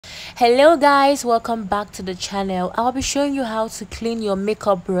Hello guys, welcome back to the channel. I'll be showing you how to clean your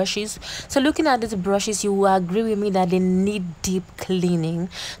makeup brushes. So looking at these brushes, you will agree with me that they need deep cleaning.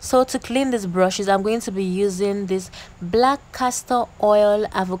 So to clean these brushes, I'm going to be using this black castor oil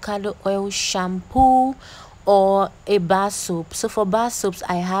avocado oil shampoo or a bar soap. So for bar soaps,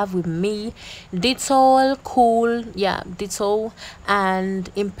 I have with me Detol Detol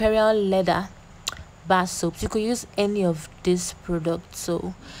and Imperial Leather bar soaps. You could use any of these products.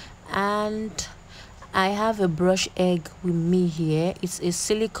 And I have a brush egg with me here. It's a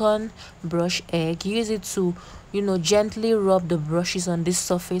silicone brush egg. Use it to gently rub the brushes on this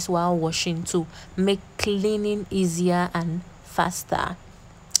surface while washing to make cleaning easier and faster.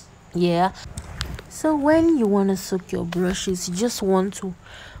 So when you want to soak your brushes, you just want to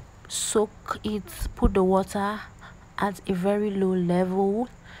soak it, put the water at a very low level.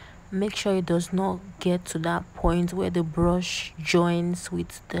 Make sure it does not get to that point where the brush joins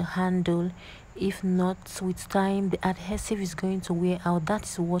with the handle. If not, with time the adhesive is going to wear out. That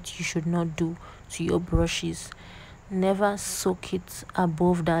is what you should not do to your brushes. Never soak it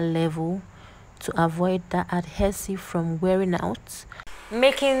above that level to avoid the adhesive from wearing out,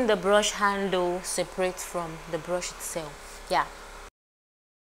 making the brush handle separate from the brush itself.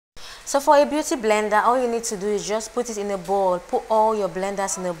 So for a beauty blender, all you need to do is just put it in a bowl. Put all your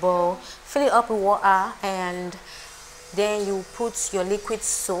blenders in a bowl, fill it up with water, and then you put your liquid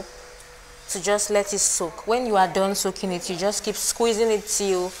soap to just let it soak. When you are done soaking it, you just keep squeezing it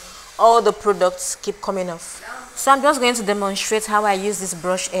till all the products keep coming off. So I'm just going to demonstrate how I use this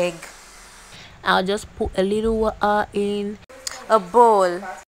brush egg. I'll just put a little water in a bowl.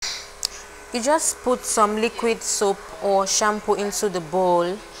 You just put some liquid soap or shampoo into the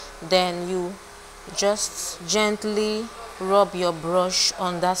bowl. Then you just gently rub your brush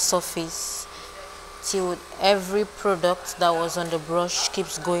on that surface till every product that was on the brush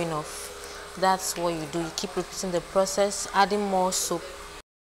keeps going off. That's what you do. You keep repeating the process, adding more soap.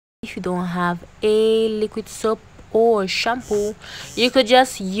 If you don't have a liquid soap or shampoo, you could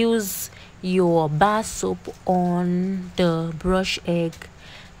just use your bar soap on the brush egg.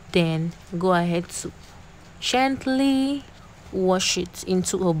 Then go ahead to gently wash it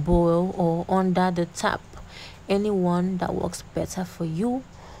into a bowl or under the tap. Anyone that works better for you,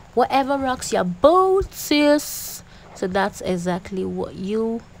 whatever rocks your boat, sis. So that's exactly what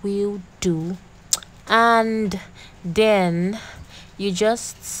you will do. And then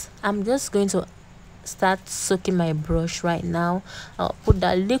I'm just going to start soaking my brush right now. I'll put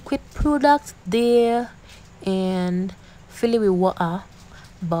that liquid product there and fill it with water,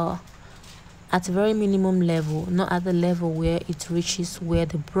 but at a very minimum level, not at the level where it reaches where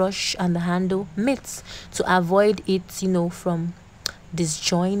the brush and the handle meets, to avoid it from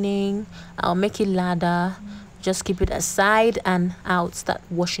disjoining. I'll make it ladder, just keep it aside, and I'll start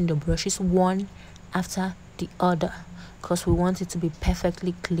washing the brushes one after the other because we want it to be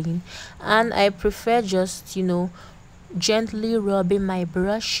perfectly clean. And I prefer just gently rubbing my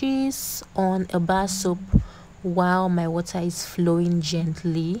brushes on a bar soap while my water is flowing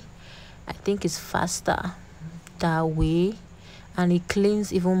gently. I think it's faster that way, and it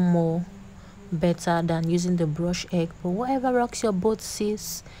cleans even more better than using the brush egg. But whatever rocks your boat,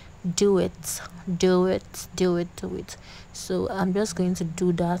 sis, do it. So I'm just going to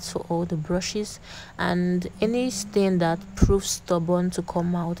do that for all the brushes, and any stain that proves stubborn to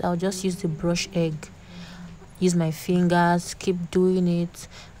come out, I'll just use the brush egg, use my fingers, keep doing it.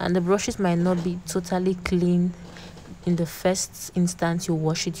 And the brushes might not be totally clean in the first instance you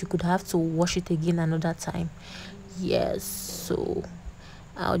wash it. You could have to wash it again another time. So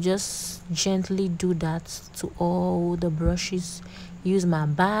I'll just gently do that to all the brushes. Use my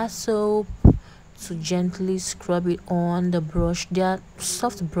bar soap to gently scrub it on the brush. They are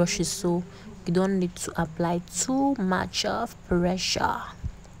soft brushes, so you don't need to apply too much of pressure.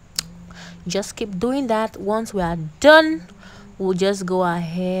 Just keep doing that. Once we are done, we'll just go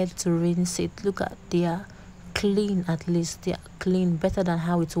ahead to rinse it. Look at, they are clean. At least they are clean, better than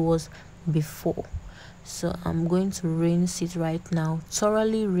how it was before. So I'm going to rinse it right now,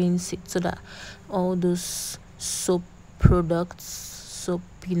 thoroughly rinse it, so that all those soap products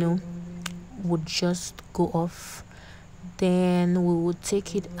would just go off. Then we will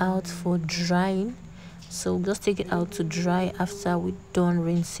take it out for drying. So just take it out to dry after we're done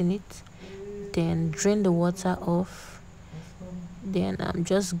rinsing it. Then drain the water off. Then I'm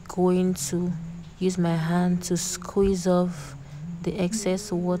just going to use my hand to squeeze off the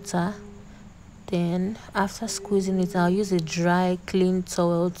excess water. Then after squeezing it, I'll use a dry clean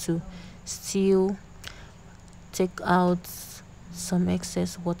towel to still take out some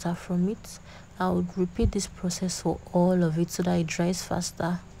excess water from it. I'll repeat this process for all of it so that it dries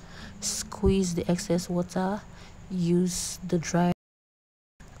faster. squeeze the excess water, use the dry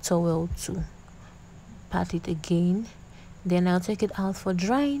towel to pat it again, then I'll take it out for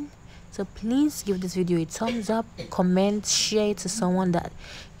drying. So please give this video a thumbs up, comment, share it to someone that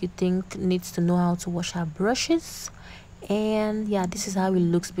you think needs to know how to wash our brushes. And yeah, this is how it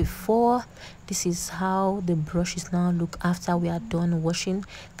looks before, this is how the brushes now look after we are done washing.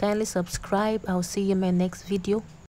 Kindly subscribe. I'll see you in my next video.